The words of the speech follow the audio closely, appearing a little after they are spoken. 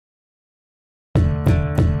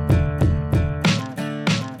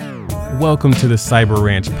welcome to the Cyber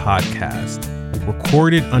Ranch podcast,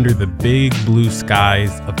 recorded under the big blue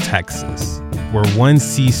skies of Texas, where one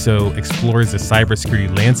CISO explores the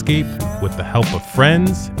cybersecurity landscape with the help of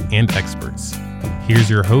friends and experts.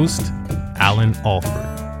 Here's your host, Alan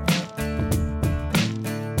Alford.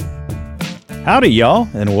 Howdy, y'all,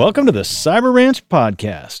 and welcome to the Cyber Ranch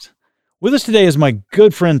podcast. With us today is my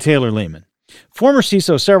good friend Taylor Lehmann, former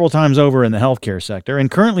CISO several times over in the healthcare sector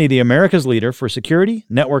and currently the America's leader for security,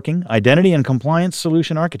 networking, identity, and compliance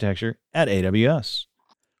solution architecture at AWS.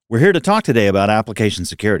 We're here to talk today about application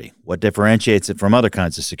security, what differentiates it from other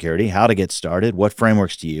kinds of security, how to get started, what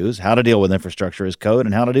frameworks to use, how to deal with infrastructure as code,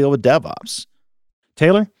 and how to deal with DevOps.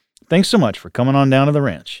 Taylor, thanks so much for coming on down to the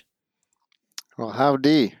ranch. Well,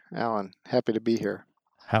 howdy, Alan. Happy to be here.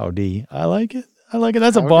 Howdy. I like it.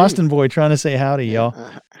 That's Howdy. A Boston boy trying to say howdy, y'all.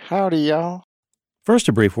 Howdy, y'all. First,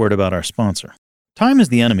 a brief word about our sponsor. Time is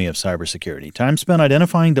the enemy of cybersecurity. Time spent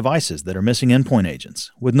identifying devices that are missing endpoint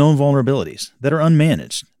agents, with known vulnerabilities, that are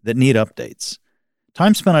unmanaged, that need updates.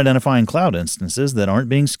 Time spent identifying cloud instances that aren't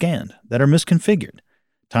being scanned, that are misconfigured.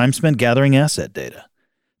 Time spent gathering asset data.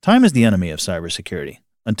 Time is the enemy of cybersecurity,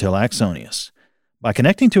 until Axonius. By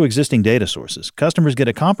connecting to existing data sources, customers get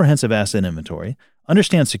a comprehensive asset inventory,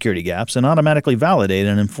 understand security gaps, and automatically validate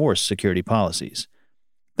and enforce security policies.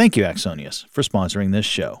 Thank you, Axonius, for sponsoring this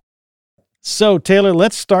show. So, Taylor,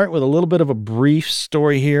 let's start with a little bit of a brief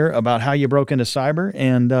story here about how you broke into cyber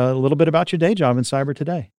and a little bit about your day job in cyber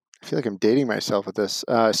today. I feel like I'm dating myself with this.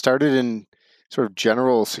 I started in sort of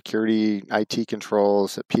general security IT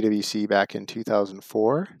controls at PwC back in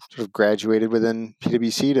 2004. Sort of graduated within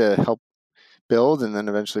PwC to help build and then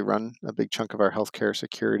eventually run a big chunk of our healthcare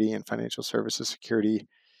security and financial services security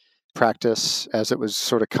practice as it was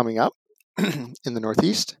sort of coming up in the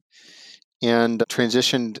Northeast, and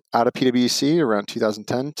transitioned out of PwC around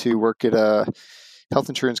 2010 to work at a health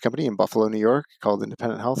insurance company in Buffalo, New York called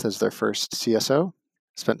Independent Health as their first CSO.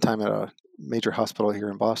 Spent time at a major hospital here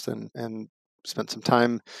in Boston and spent some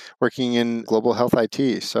time working in global health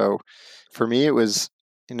IT. So for me, it was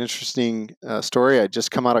an interesting story. I'd just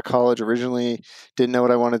come out of college originally, didn't know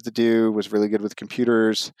what I wanted to do, was really good with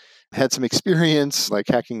computers, had some experience like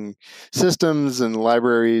hacking systems and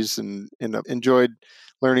libraries, and enjoyed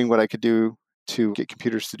learning what I could do to get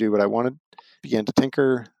computers to do what I wanted. Began to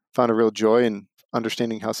tinker, found a real joy in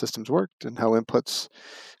understanding how systems worked and how inputs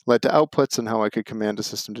led to outputs and how I could command a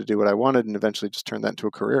system to do what I wanted, and eventually just turned that into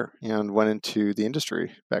a career and went into the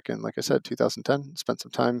industry back in, like I said, 2010. Spent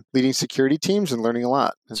some time leading security teams and learning a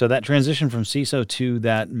lot. So that transition from CISO to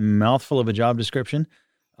that mouthful of a job description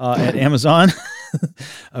at Amazon,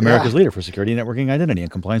 America's leader for security, networking, identity, and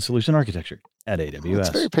compliance solution architecture at AWS. It's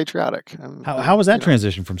very patriotic. How was that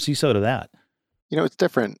transition from CISO to that? It's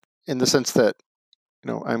different in the sense that,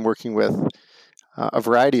 I'm working with a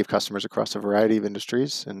variety of customers across a variety of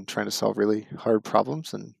industries and trying to solve really hard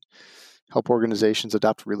problems and help organizations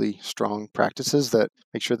adopt really strong practices that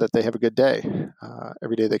make sure that they have a good day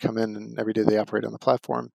every day they come in and every day they operate on the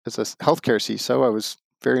platform. As a healthcare CISO, I was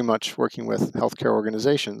very much working with healthcare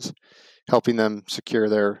organizations, helping them secure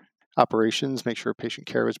their operations, make sure patient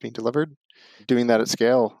care was being delivered. Doing that at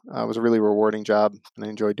scale was a really rewarding job, and I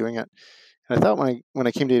enjoyed doing it. And I thought when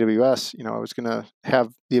I came to AWS, I was going to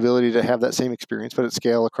have the ability to have that same experience, but at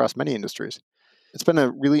scale across many industries. It's been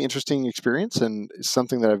a really interesting experience, and it's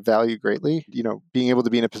something that I value greatly. Being able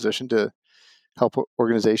to be in a position to help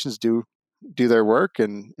organizations do their work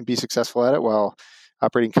and be successful at it while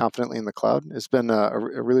operating confidently in the cloud has been a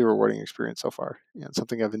really rewarding experience so far, and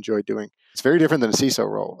something I've enjoyed doing. It's very different than a CISO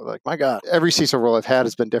role. Like, my God, every CISO role I've had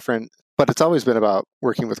has been different, but it's always been about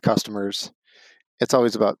working with customers. It's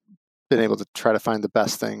always about being able to try to find the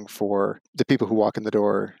best thing for the people who walk in the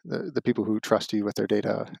door, the people who trust you with their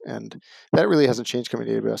data. And that really hasn't changed coming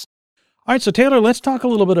to AWS. All right, so Taylor, let's talk a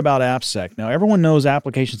little bit about AppSec. Now, everyone knows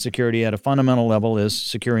application security at a fundamental level is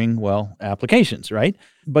securing, applications, right?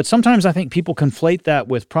 But sometimes I think people conflate that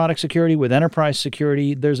with product security, with enterprise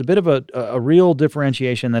security. There's a bit of a real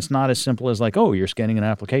differentiation that's not as simple as like, oh, you're scanning an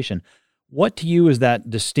application. What to you is that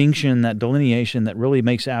distinction, that delineation that really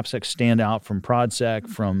makes AppSec stand out from ProdSec,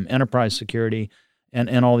 from enterprise security,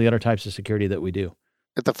 and all the other types of security that we do?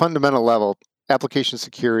 At the fundamental level, application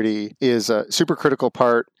security is a super critical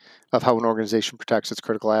part of how an organization protects its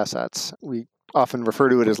critical assets. We often refer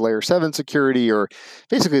to it as layer 7 security, or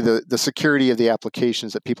basically the security of the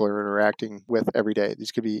applications that people are interacting with every day.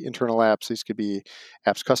 These could be internal apps, these could be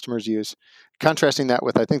apps customers use. Contrasting that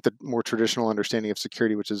with, I think, the more traditional understanding of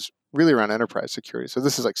security, which is really around enterprise security. So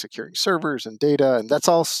this is like securing servers and data, and that's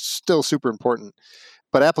all still super important.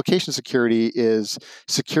 But application security is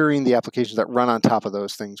securing the applications that run on top of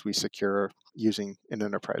those things we secure using an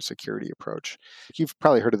enterprise security approach. You've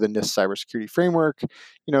probably heard of the NIST cybersecurity framework.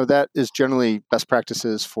 That is generally best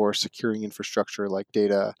practices for securing infrastructure like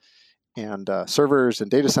data and servers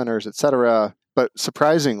and data centers, et cetera. But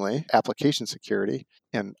surprisingly, application security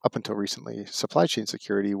and up until recently, supply chain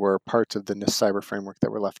security were parts of the NIST cyber framework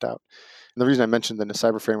that were left out. And the reason I mentioned the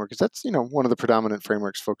NIST cyber framework is that's one of the predominant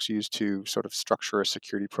frameworks folks use to sort of structure a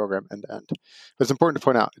security program end to end. But it's important to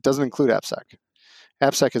point out it doesn't include AppSec.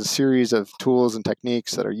 AppSec is a series of tools and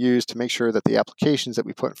techniques that are used to make sure that the applications that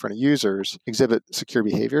we put in front of users exhibit secure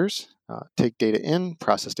behaviors, take data in,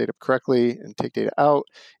 process data correctly, and take data out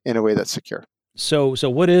in a way that's secure. So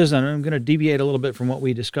what is, and I'm going to deviate a little bit from what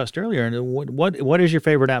we discussed earlier, and what is your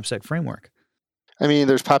favorite AppSec framework? I mean,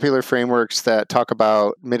 there's popular frameworks that talk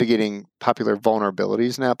about mitigating popular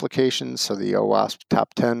vulnerabilities in applications. So the OWASP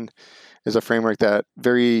Top 10 is a framework that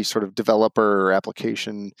very sort of developer or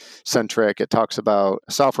application centric. It talks about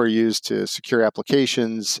software used to secure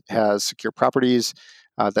applications, has secure properties,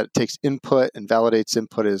 that it takes input and validates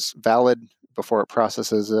input is valid before it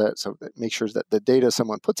processes it. So it makes sure that the data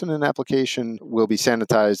someone puts in an application will be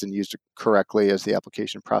sanitized and used correctly as the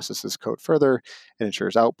application processes code further. It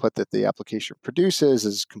ensures output that the application produces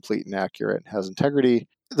is complete and accurate and has integrity.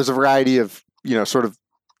 There's a variety of, sort of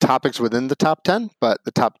topics within the top 10, but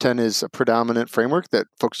the top 10 is a predominant framework that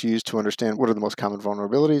folks use to understand what are the most common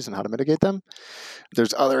vulnerabilities and how to mitigate them.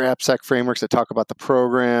 There's other AppSec frameworks that talk about the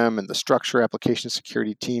program and the structure application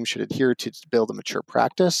security team should adhere to build a mature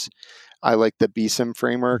practice. I like the BSIM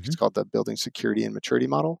framework. It's called the Building Security and Maturity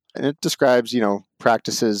Model. And it describes,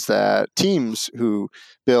 practices that teams who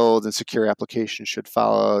build and secure applications should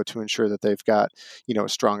follow to ensure that they've got, a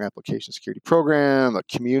strong application security program, a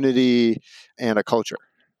community, and a culture.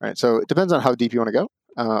 Right. So it depends on how deep you want to go.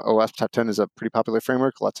 OWASP Top 10 is a pretty popular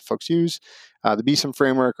framework. Lots of folks use. The BSIM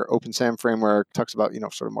framework or OpenSAM framework talks about,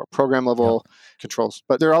 sort of more program level controls.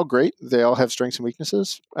 But they're all great. They all have strengths and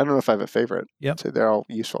weaknesses. I don't know if I have a favorite. Yep. So they're all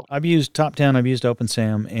useful. I've used Top 10. I've used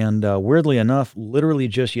OpenSAM. And weirdly enough, literally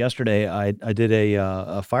just yesterday, I did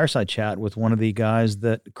a fireside chat with one of the guys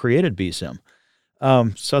that created BSIM.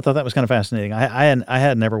 So I thought that was kind of fascinating. I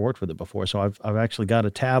had never worked with it before, so I've actually got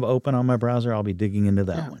a tab open on my browser. I'll be digging into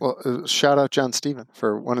that one. Well, shout out John Stephen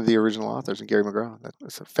for one of the original authors and Gary McGraw.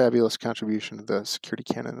 That's a fabulous contribution to the security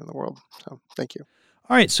canon in the world. So thank you.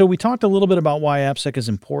 All right, so we talked a little bit about why AppSec is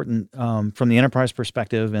important from the enterprise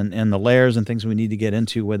perspective and the layers and things we need to get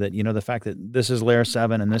into with it. The fact that this is layer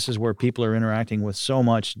 7 and this is where people are interacting with so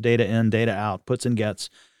much data in, data out, puts and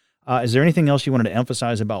gets. Is there anything else you wanted to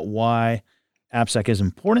emphasize about why AppSec is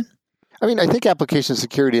important? I mean, I think application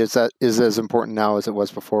security is as important now as it was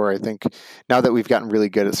before. I think now that we've gotten really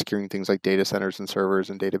good at securing things like data centers and servers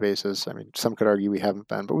and databases, I mean, some could argue we haven't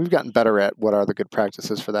been, but we've gotten better at what are the good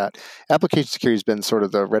practices for that. Application security has been sort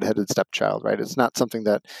of the redheaded stepchild, right? It's not something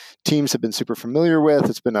that teams have been super familiar with.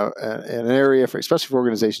 It's been an area for, especially for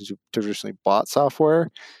organizations who traditionally bought software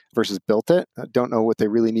versus built it, don't know what they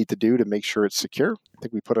really need to do to make sure it's secure. I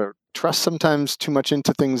think we put our trust sometimes too much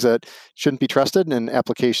into things that shouldn't be trusted, and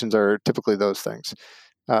applications are typically those things.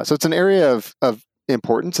 So it's an area of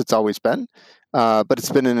importance. It's always been, but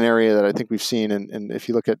it's been an area that I think we've seen. And if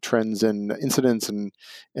you look at trends and incidents and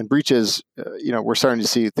breaches, we're starting to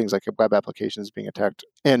see things like web applications being attacked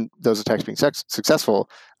and those attacks being successful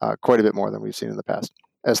quite a bit more than we've seen in the past.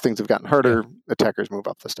 As things have gotten harder, attackers move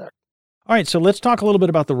up the stack. All right, so let's talk a little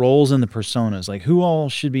bit about the roles and the personas, like who all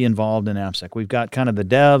should be involved in AppSec. We've got kind of the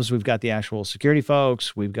devs, we've got the actual security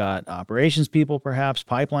folks, we've got operations people, perhaps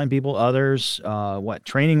pipeline people, others,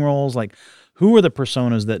 training roles, like who are the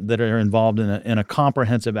personas that are involved in a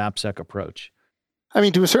comprehensive AppSec approach? I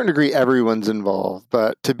mean, to a certain degree, everyone's involved,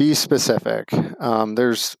 but to be specific,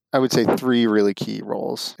 there's, I would say, 3 really key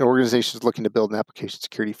roles. An organization is looking to build an application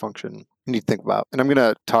security function you need to think about. And I'm going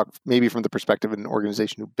to talk maybe from the perspective of an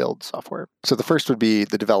organization who builds software. So the first would be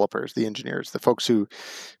the developers, the engineers, the folks who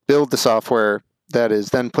build the software that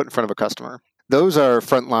is then put in front of a customer. Those are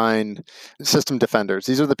frontline system defenders.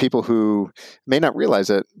 These are the people who may not realize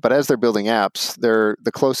it, but as they're building apps, they're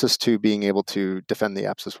the closest to being able to defend the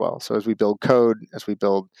apps as well. So as we build code, as we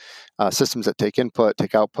build systems that take input,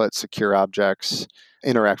 take output, secure objects,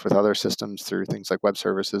 interact with other systems through things like web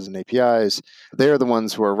services and APIs, they are the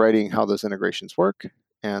ones who are writing how those integrations work,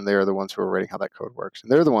 and they are the ones who are writing how that code works. And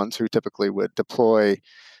they're the ones who typically would deploy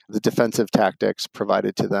the defensive tactics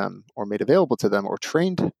provided to them or made available to them or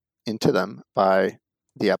trained into them by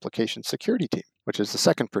the application security team, which is the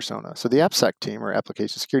second persona. So the AppSec team or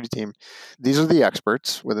application security team, these are the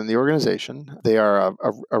experts within the organization. They are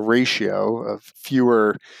a ratio of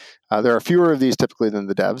fewer. There are fewer of these typically than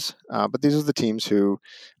the devs, but these are the teams who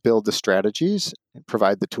build the strategies and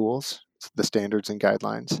provide the tools, the standards and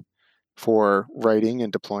guidelines for writing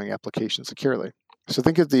and deploying applications securely. So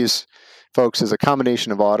think of these folks as a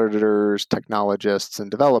combination of auditors, technologists,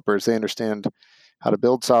 and developers. They understand how to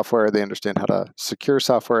build software. They understand how to secure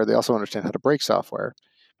software. They also understand how to break software,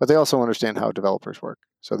 but they also understand how developers work.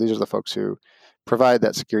 So these are the folks who provide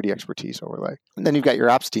that security expertise overlay. And then you've got your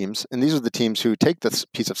ops teams, and these are the teams who take this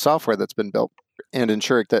piece of software that's been built and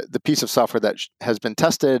ensure that the piece of software that has been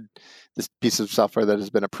tested, this piece of software that has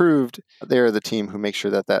been approved, they are the team who make sure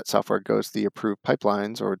that that software goes the approved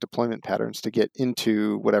pipelines or deployment patterns to get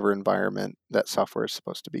into whatever environment that software is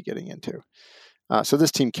supposed to be getting into. So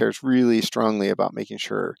this team cares really strongly about making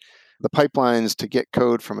sure the pipelines to get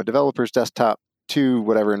code from a developer's desktop to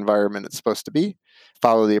whatever environment it's supposed to be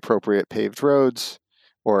follow the appropriate paved roads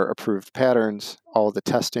or approved patterns, all the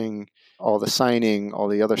testing, all the signing, all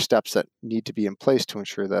the other steps that need to be in place to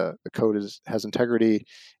ensure the code has integrity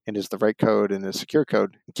and is the right code and is secure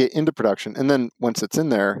code, get into production. And then once it's in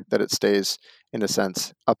there, that it stays, in a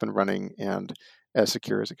sense, up and running and as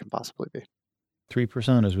secure as it can possibly be. 3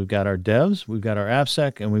 personas. We've got our devs, we've got our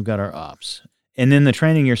AppSec, and we've got our ops. And in the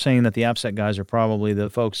training, you're saying that the AppSec guys are probably the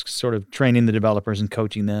folks sort of training the developers and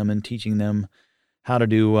coaching them and teaching them how to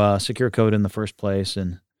do secure code in the first place.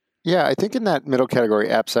 And yeah, I think in that middle category,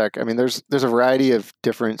 AppSec, I mean, there's a variety of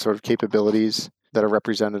different sort of capabilities that are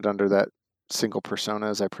represented under that single persona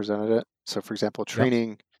as I presented it. So, for example,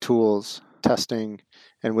 training, tools, testing,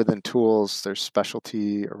 and within tools, there's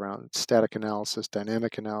specialty around static analysis,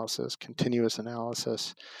 dynamic analysis, continuous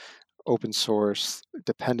analysis, open source,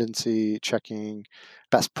 dependency checking,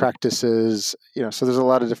 best practices. So there's a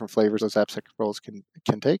lot of different flavors those AppSec roles can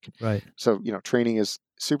take. Right. So training is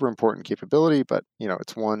super important capability, but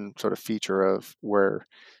it's one sort of feature of where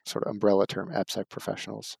sort of umbrella term AppSec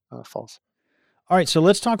professionals falls. All right, so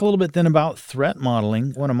let's talk a little bit then about threat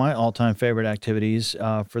modeling, one of my all-time favorite activities.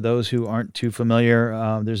 For those who aren't too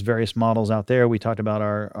familiar, there's various models out there. We talked about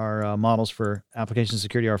our models for application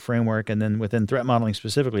security, our framework, and then within threat modeling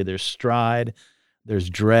specifically, there's STRIDE, there's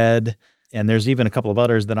DREAD, and there's even a couple of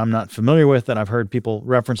others that I'm not familiar with that I've heard people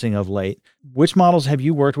referencing of late. Which models have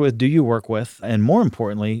you worked with, do you work with? And more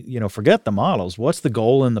importantly, forget the models. What's the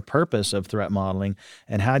goal and the purpose of threat modeling,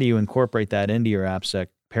 and how do you incorporate that into your AppSec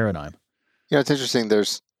paradigm? It's interesting.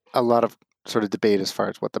 There's a lot of sort of debate as far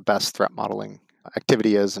as what the best threat modeling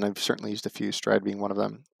activity is, and I've certainly used a few, STRIDE being one of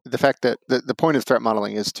them. The fact that the point of threat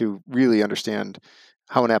modeling is to really understand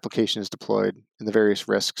how an application is deployed and the various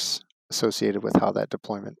risks associated with how that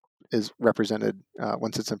deployment is represented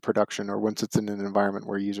once it's in production or once it's in an environment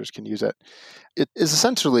where users can use it. It is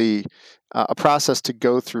essentially a process to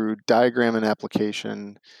go through, diagram an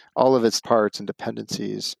application, all of its parts and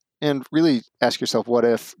dependencies, and really ask yourself, what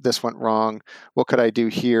if this went wrong? What could I do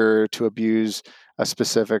here to abuse a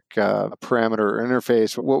specific parameter or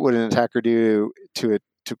interface? What would an attacker do to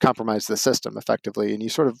compromise the system effectively? And you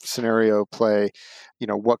sort of scenario play,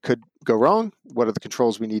 what could go wrong? What are the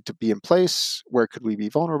controls we need to be in place? Where could we be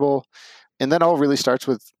vulnerable? And that all really starts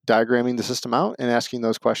with diagramming the system out and asking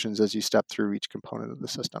those questions as you step through each component of the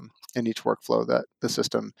system and each workflow that the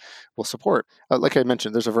system will support. Like I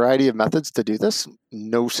mentioned, there's a variety of methods to do this.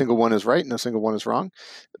 No single one is right, no single one is wrong.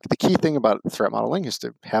 The key thing about threat modeling is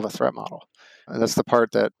to have a threat model. And that's the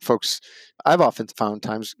part that folks, I've often found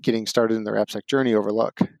times getting started in their AppSec journey,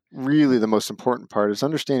 overlook. Really, the most important part is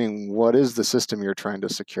understanding what is the system you're trying to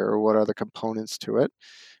secure, what are the components to it,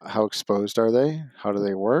 how exposed are they, how do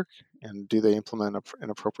they work, and do they implement an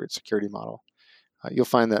appropriate security model? You'll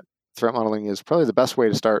find that threat modeling is probably the best way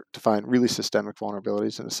to start to find really systemic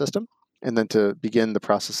vulnerabilities in a system, and then to begin the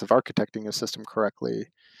process of architecting a system correctly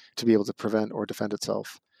to be able to prevent or defend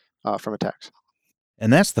itself from attacks.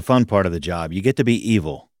 And that's the fun part of the job. You get to be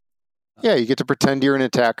evil. Yeah, you get to pretend you're an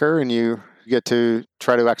attacker, and you get to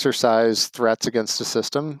try to exercise threats against the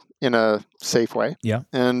system in a safe way. Yeah.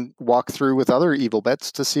 And walk through with other evil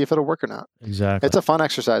bits to see if it'll work or not. Exactly. It's a fun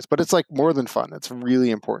exercise, but it's like more than fun. It's really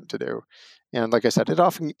important to do. And like I said, it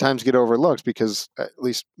oftentimes get overlooked because, at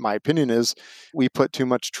least my opinion is, we put too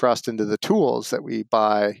much trust into the tools that we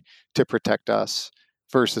buy to protect us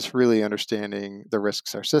versus really understanding the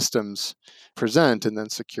risks our systems present and then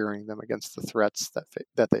securing them against the threats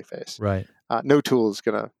that they face. Right. No tool is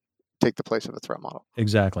going to take the place of a threat model.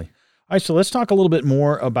 Exactly. All right, so let's talk a little bit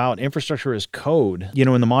more about infrastructure as code.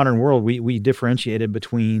 In the modern world, we differentiated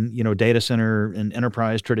between, data center and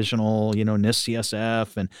enterprise traditional, NIST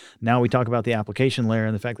CSF. And now we talk about the application layer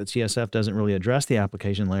and the fact that CSF doesn't really address the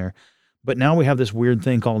application layer. But now we have this weird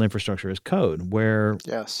thing called infrastructure as code, where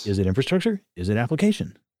Yes. is it infrastructure? Is it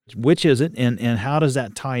application? Which is it? And how does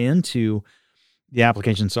that tie into the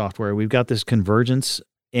application software? We've got this convergence,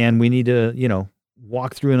 and we need to,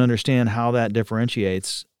 walk through and understand how that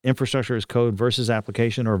differentiates infrastructure as code versus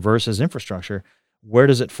application or versus infrastructure. Where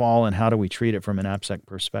does it fall, and how do we treat it from an AppSec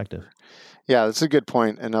perspective? Yeah, that's a good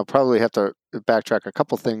point. And I'll probably have to backtrack a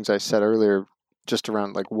couple things I said earlier just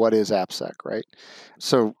around like what is AppSec, right?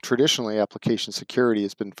 So traditionally, application security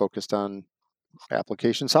has been focused on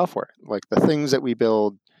application software, like the things that we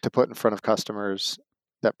build to put in front of customers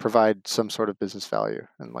that provide some sort of business value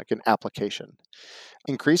and like an application.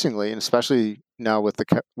 Increasingly, and especially now with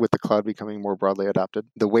the cloud becoming more broadly adopted,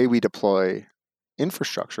 the way we deploy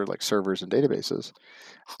infrastructure like servers and databases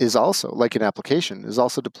is also like an application is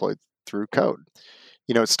also deployed through code.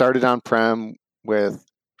 It started on-prem with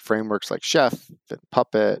frameworks like Chef and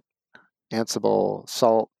Puppet, Ansible,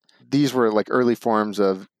 Salt. These were like early forms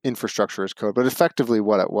of infrastructure as code, but effectively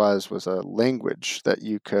what it was a language that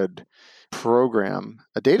you could program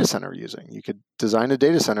a data center using. You could design a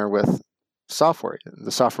data center with software.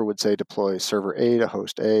 The software would say deploy server A to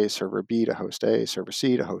host A, server B to host A, server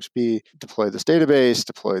C to host B, deploy this database,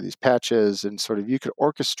 deploy these patches, and sort of you could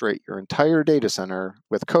orchestrate your entire data center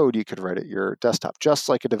with code you could write at your desktop, just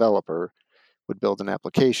like a developer would build an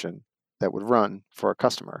application that would run for a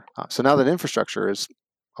customer. So now that infrastructure is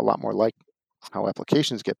a lot more like how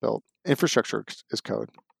applications get built, infrastructure as code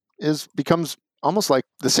becomes almost like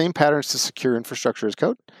the same patterns to secure infrastructure as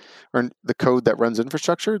code, or the code that runs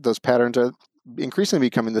infrastructure. Those patterns are increasingly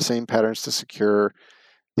becoming the same patterns to secure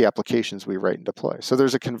the applications we write and deploy. So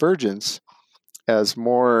there's a convergence as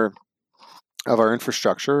more of our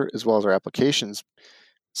infrastructure as well as our applications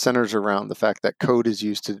centers around the fact that code is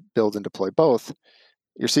used to build and deploy both.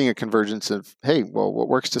 You're seeing a convergence of, hey, well, what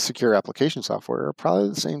works to secure application software are probably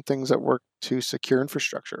the same things that work to secure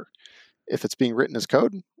infrastructure. If it's being written as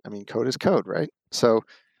code, code is code, right? So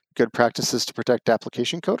good practices to protect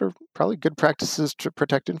application code are probably good practices to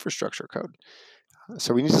protect infrastructure code.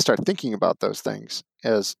 So we need to start thinking about those things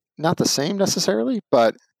as not the same necessarily,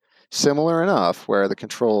 but similar enough where the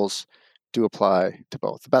controls do apply to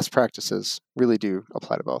both. The best practices really do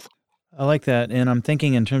apply to both. I like that. And I'm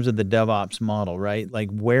thinking in terms of the DevOps model, right? Like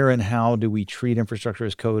where and how do we treat infrastructure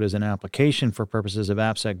as code as an application for purposes of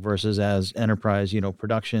AppSec versus as enterprise,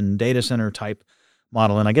 production data center type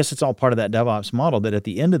model? And I guess it's all part of that DevOps model that at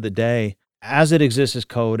the end of the day, as it exists as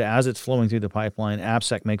code, as it's flowing through the pipeline,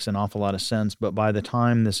 AppSec makes an awful lot of sense. But by the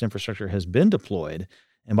time this infrastructure has been deployed,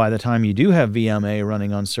 and by the time you do have VMA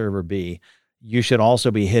running on server B, you should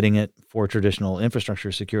also be hitting it for traditional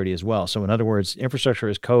infrastructure security as well. So in other words, infrastructure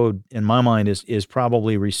as code, in my mind, is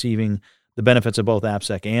probably receiving the benefits of both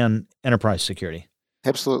AppSec and enterprise security.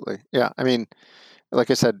 Absolutely. Yeah.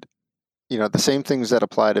 Like I said, the same things that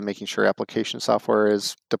apply to making sure application software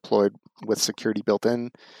is deployed with security built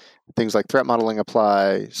in. Things like threat modeling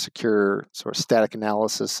apply, secure sort of static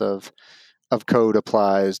analysis of code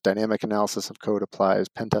applies, dynamic analysis of code applies,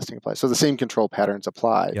 pen testing applies. So the same control patterns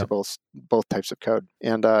apply to both types of code.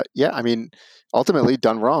 And ultimately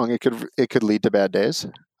done wrong, it could lead to bad days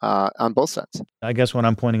on both sides. I guess what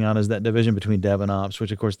I'm pointing out is that division between dev and ops,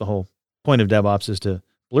 which of course the whole point of DevOps is to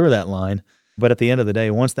blur that line. But at the end of the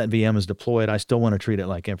day, once that VM is deployed, I still want to treat it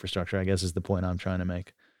like infrastructure, I guess is the point I'm trying to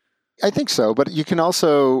make. I think so, but you can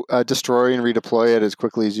also destroy and redeploy it as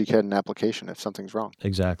quickly as you can in an application if something's wrong.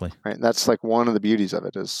 Exactly. Right, and that's like one of the beauties of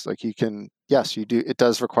it is like you can, yes, you do. It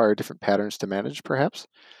does require different patterns to manage, perhaps,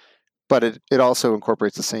 but it also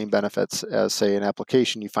incorporates the same benefits as, say, an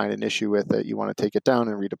application. You find an issue with it, you want to take it down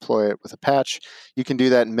and redeploy it with a patch. You can do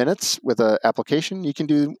that in minutes with an application. You can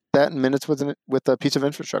do that in minutes with a piece of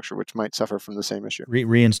infrastructure, which might suffer from the same issue.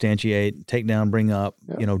 Reinstantiate, take down, bring up,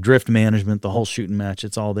 drift management, the whole shoot and match.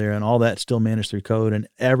 It's all there, and all that's still managed through code. And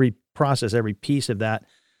every process, every piece of that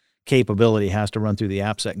capability has to run through the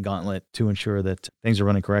AppSec gauntlet to ensure that things are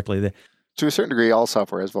running correctly. To a certain degree, all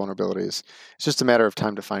software has vulnerabilities. It's just a matter of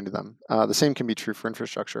time to find them. The same can be true for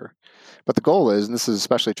infrastructure. But the goal is, and this is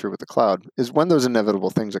especially true with the cloud, is when those inevitable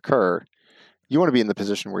things occur, you want to be in the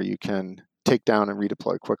position where you can take down and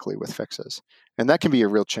redeploy quickly with fixes. And that can be a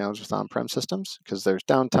real challenge with on-prem systems because there's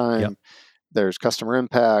downtime, there's customer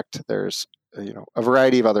impact, there's a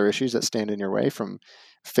variety of other issues that stand in your way from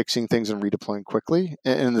fixing things and redeploying quickly.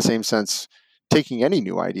 And in the same sense, taking any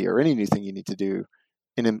new idea or any new thing you need to do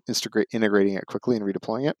and integrating it quickly and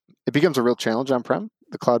redeploying it, it becomes a real challenge on-prem.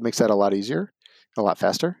 The cloud makes that a lot easier, a lot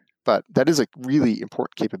faster. But that is a really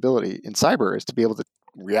important capability in cyber, is to be able to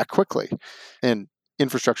react quickly. And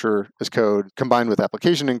infrastructure as code combined with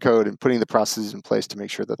application in code and putting the processes in place to make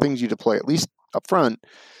sure the things you deploy, at least upfront,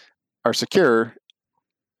 are secure.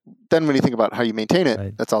 Then when you think about how you maintain it,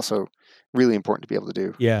 Right. that's also really important to be able to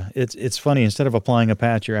do. Yeah, it's funny. Instead of applying a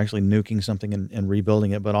patch, you're actually nuking something and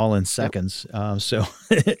rebuilding it, but all in seconds. So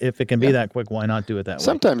if it can be that quick, why not do it that way?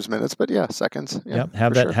 Sometimes minutes, but seconds. Yeah,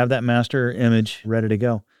 Yep. Have that master image ready to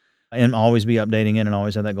go, and always be updating it, and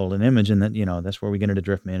always have that golden image. And that, that's where we get into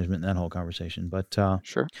drift management and that whole conversation. But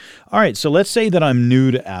sure. All right. So let's say that I'm new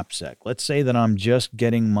to AppSec. Let's say that I'm just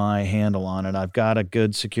getting my handle on it. I've got a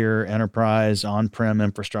good, secure enterprise on-prem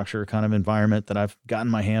infrastructure kind of environment that I've gotten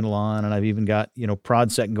my handle on, and I've even got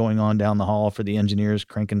ProdSec going on down the hall for the engineers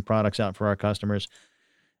cranking products out for our customers.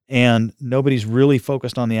 And nobody's really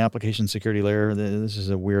focused on the application security layer. This is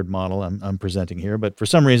a weird model I'm presenting here, but for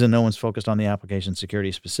some reason, no one's focused on the application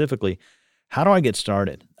security specifically. How do I get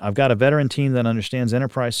started? I've got a veteran team that understands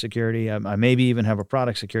enterprise security. I maybe even have a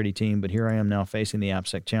product security team, but here I am now facing the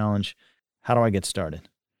AppSec challenge. How do I get started?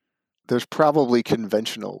 There's probably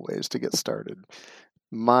conventional ways to get started.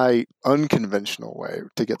 My unconventional way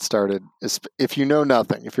to get started is, if you know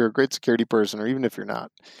nothing, if you're a great security person, or even if you're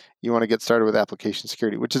not, you want to get started with application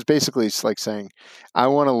security, which is basically like saying, I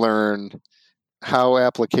want to learn how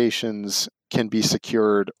applications can be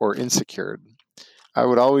secured or insecured. I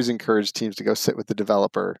would always encourage teams to go sit with the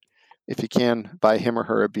developer. If you can, buy him or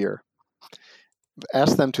her a beer.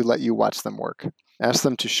 Ask them to let you watch them work. Ask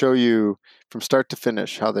them to show you from start to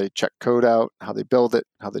finish how they check code out, how they build it,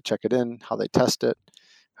 how they check it in, how they test it,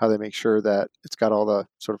 how they make sure that it's got all the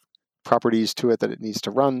sort of properties to it that it needs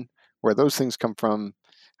to run, where those things come from,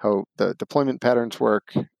 how the deployment patterns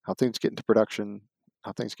work, how things get into production,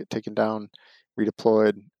 how things get taken down,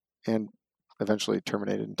 redeployed, and eventually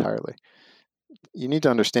terminated entirely. You need to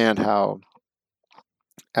understand how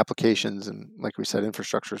applications, and like we said,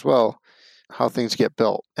 infrastructure as well, how things get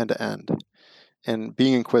built end to end. And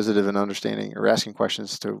being inquisitive and understanding, or asking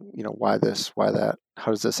questions to, why this, why that, how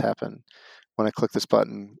does this happen? When I click this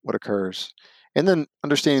button, what occurs? And then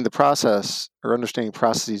understanding the process, or understanding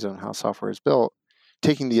processes on how software is built,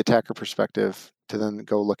 taking the attacker perspective to then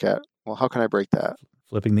go look at, well, how can I break that?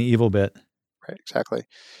 Flipping the evil bit. Right, exactly.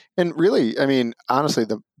 And really, honestly,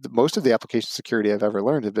 the most of the application security I've ever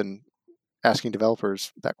learned have been asking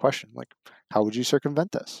developers that question, like, how would you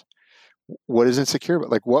circumvent this? What isn't secure,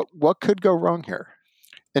 but like, what could go wrong here?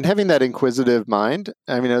 And having that inquisitive mind,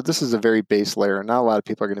 this is a very base layer, and not a lot of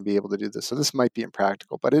people are going to be able to do this. So this might be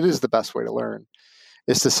impractical, but it is the best way to learn,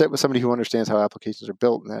 is to sit with somebody who understands how applications are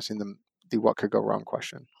built and asking them the what could go wrong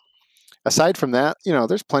question. Aside from that,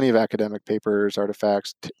 there's plenty of academic papers,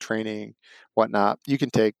 artifacts, training, whatnot you can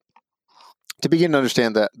take to begin to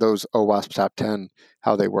understand that those OWASP top 10,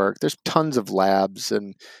 how they work. There's tons of labs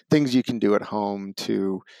and things you can do at home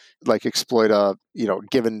to like exploit a,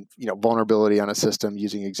 given, vulnerability on a system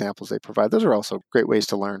using examples they provide. Those are also great ways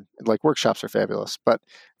to learn. Like workshops are fabulous. But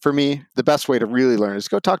for me, the best way to really learn is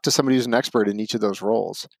go talk to somebody who's an expert in each of those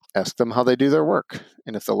roles. Ask them how they do their work.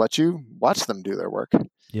 And if they'll let you, watch them do their work.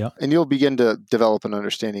 Yeah. And you'll begin to develop an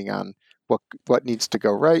understanding on what needs to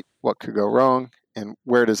go right, what could go wrong, and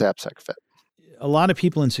where does AppSec fit. A lot of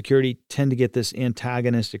people in security tend to get this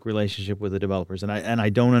antagonistic relationship with the developers, and I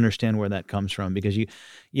don't understand where that comes from, because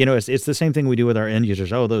it's the same thing we do with our end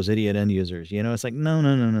users. Oh, those idiot end users. It's like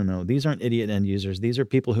no. These aren't idiot end users. These are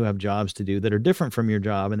people who have jobs to do that are different from your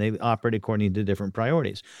job, and they operate according to different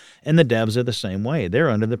priorities. And the devs are the same way. They're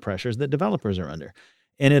under the pressures that developers are under.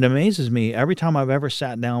 And it amazes me every time I've ever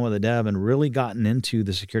sat down with a dev and really gotten into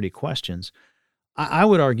the security questions. I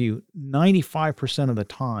would argue 95% of the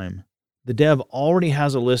time, the dev already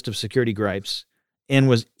has a list of security gripes and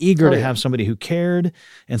was eager to have somebody who cared,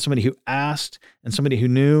 and somebody who asked, and somebody who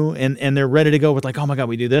knew, and they're ready to go with like, oh my God,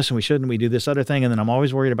 we do this and we shouldn't, we do this other thing. And then I'm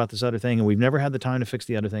always worried about this other thing, and we've never had the time to fix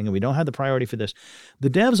the other thing, and we don't have the priority for this.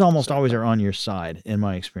 The devs almost always are on your side, in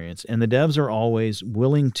my experience. And the devs are always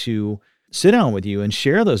willing to sit down with you and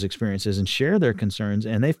share those experiences and share their concerns.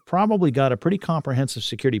 And they've probably got a pretty comprehensive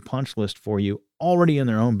security punch list for you already in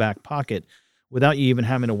their own back pocket, without you even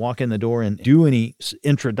having to walk in the door and do any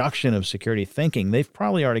introduction of security thinking. They've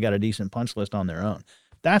probably already got a decent punch list on their own.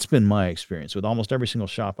 That's been my experience with almost every single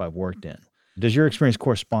shop I've worked in. Does your experience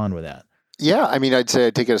correspond with that? Yeah, I'd say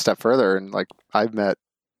I'd take it a step further. And like, I've met,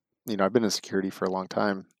 I've been in security for a long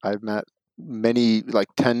time. I've met many, like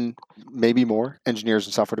 10, maybe more engineers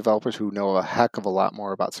and software developers who know a heck of a lot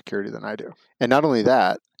more about security than I do. And not only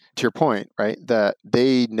that, to your point, right, that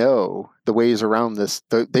they know the ways around this.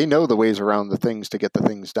 They know the ways around the things to get the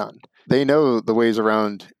things done. They know the ways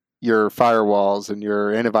around your firewalls and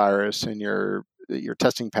your antivirus and your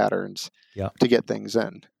testing patterns to get things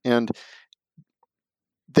in. And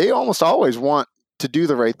they almost always want to do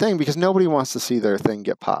the right thing because nobody wants to see their thing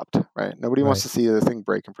get popped, right? Nobody wants to see their thing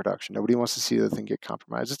break in production. Nobody wants to see their thing get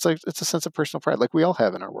compromised. It's a sense of personal pride, like we all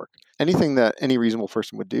have in our work. Anything that any reasonable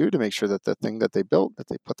person would do to make sure that the thing that they built, that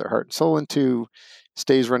they put their heart and soul into,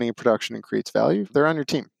 stays running in production and creates value, they're on your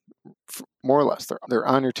team, more or less. They're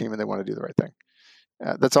on your team and they want to do the right thing.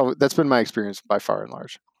 That's been my experience by far and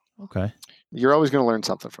large. Okay. You're always going to learn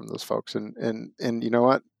something from those folks, and you know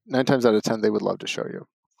what? 9 times out of 10, they would love to show you.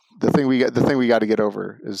 The thing we got to get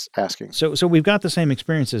over is asking. So we've got the same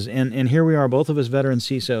experiences, and here we are, both of us veteran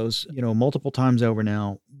CISOs, multiple times over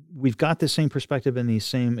now. We've got the same perspective and these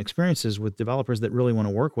same experiences with developers that really want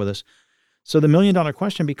to work with us. So the $1 million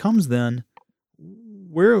question becomes then,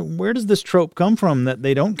 where does this trope come from that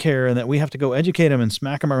they don't care and that we have to go educate them and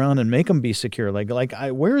smack them around and make them be secure?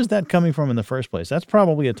 Where is that coming from in the first place? That's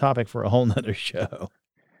probably a topic for a whole nother show.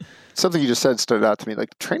 Something you just said stood out to me.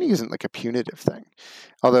 Like, training isn't like a punitive thing,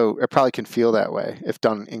 although it probably can feel that way if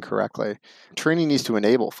done incorrectly. Training needs to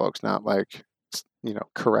enable folks, not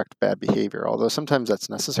correct bad behavior. Although sometimes that's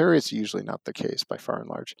necessary, it's usually not the case by far and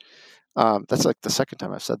large. That's like the second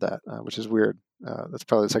time I've said that, which is weird. That's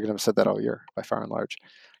probably the second time I've said that all year by far and large.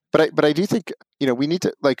 But I do think,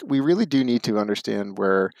 we really do need to understand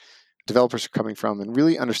where developers are coming from and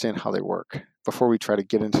really understand how they work before we try to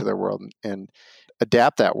get into their world and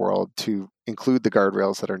adapt that world to include the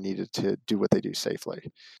guardrails that are needed to do what they do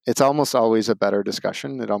safely. It's almost always a better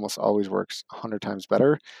discussion. It almost always works 100 times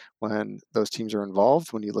better when those teams are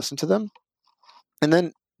involved, when you listen to them, and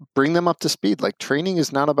then bring them up to speed. Like, training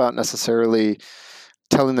is not about necessarily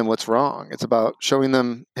telling them what's wrong. It's about showing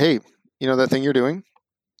them, hey, that thing you're doing,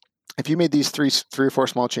 if you made these three or four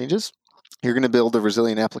small changes, you're going to build a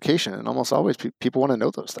resilient application. And almost always people want to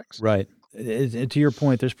know those things. Right. To your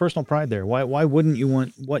point, there's personal pride there. Why wouldn't you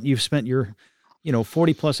want what you've spent your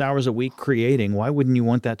 40 plus hours a week creating? Why wouldn't you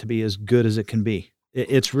want that to be as good as it can be?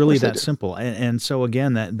 It's really that simple. And so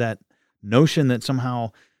again, that notion that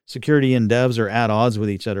somehow security and devs are at odds with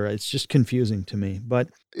each other, it's just confusing to me. But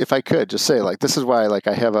if I could just say, this is why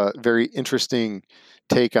I have a very interesting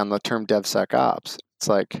take on the term DevSecOps. It's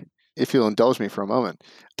like, if you'll indulge me for a moment,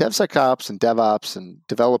 DevSecOps and DevOps and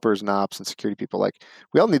developers and ops and security people,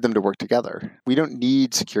 we all need them to work together. We don't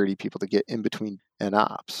need security people to get in between and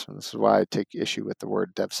ops. And this is why I take issue with the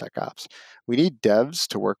word DevSecOps. We need devs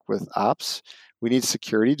to work with ops. We need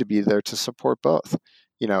security to be there to support both.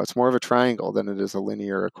 It's more of a triangle than it is a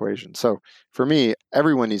linear equation. So for me,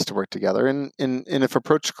 everyone needs to work together. And if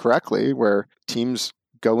approached correctly, where teams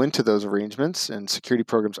go into those arrangements and security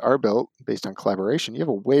programs are built based on collaboration, you have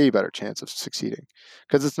a way better chance of succeeding,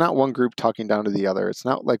 because it's not one group talking down to the other. It's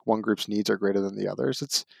not like one group's needs are greater than the others.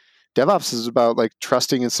 It's DevOps is about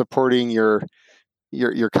trusting and supporting your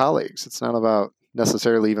colleagues. It's not about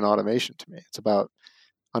necessarily even automation to me. It's about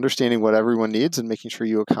understanding what everyone needs and making sure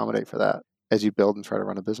you accommodate for that as you build and try to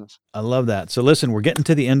run a business. I love that. So listen, we're getting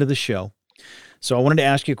to the end of the show. So I wanted to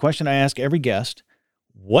ask you a question I ask every guest.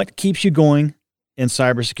 What keeps you going in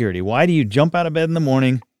cybersecurity? Why do you jump out of bed in the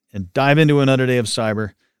morning and dive into another day of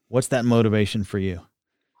cyber? What's that motivation for you?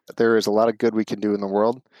 There is a lot of good we can do in the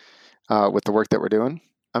world with the work that we're doing.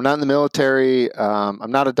 I'm not in the military.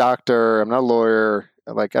 I'm not a doctor. I'm not a lawyer.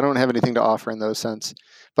 I don't have anything to offer in those sense.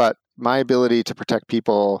 But my ability to protect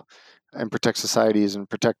people and protect societies and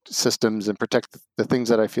protect systems and protect the things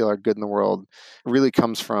that I feel are good in the world really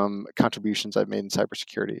comes from contributions I've made in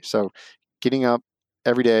cybersecurity. So getting up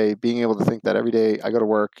every day, being able to think that every day I go to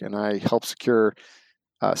work and I help secure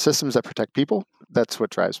systems that protect people, that's what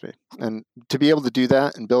drives me. And to be able to do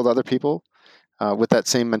that and build other people with that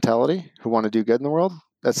same mentality who want to do good in the world,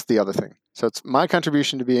 that's the other thing. So it's my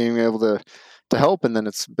contribution to being able to help, and then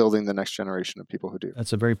it's building the next generation of people who do.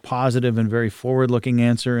 That's a very positive and very forward-looking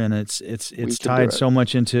answer, and it's tied so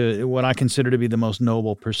much into what I consider to be the most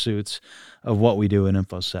noble pursuits of what we do in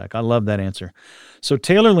InfoSec. I love that answer. So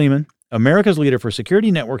Taylor Lehmann, America's leader for security,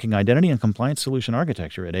 networking, identity, and compliance solution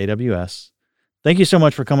architecture at AWS. Thank you so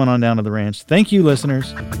much for coming on down to the ranch. Thank you,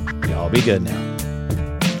 listeners. Y'all be good now.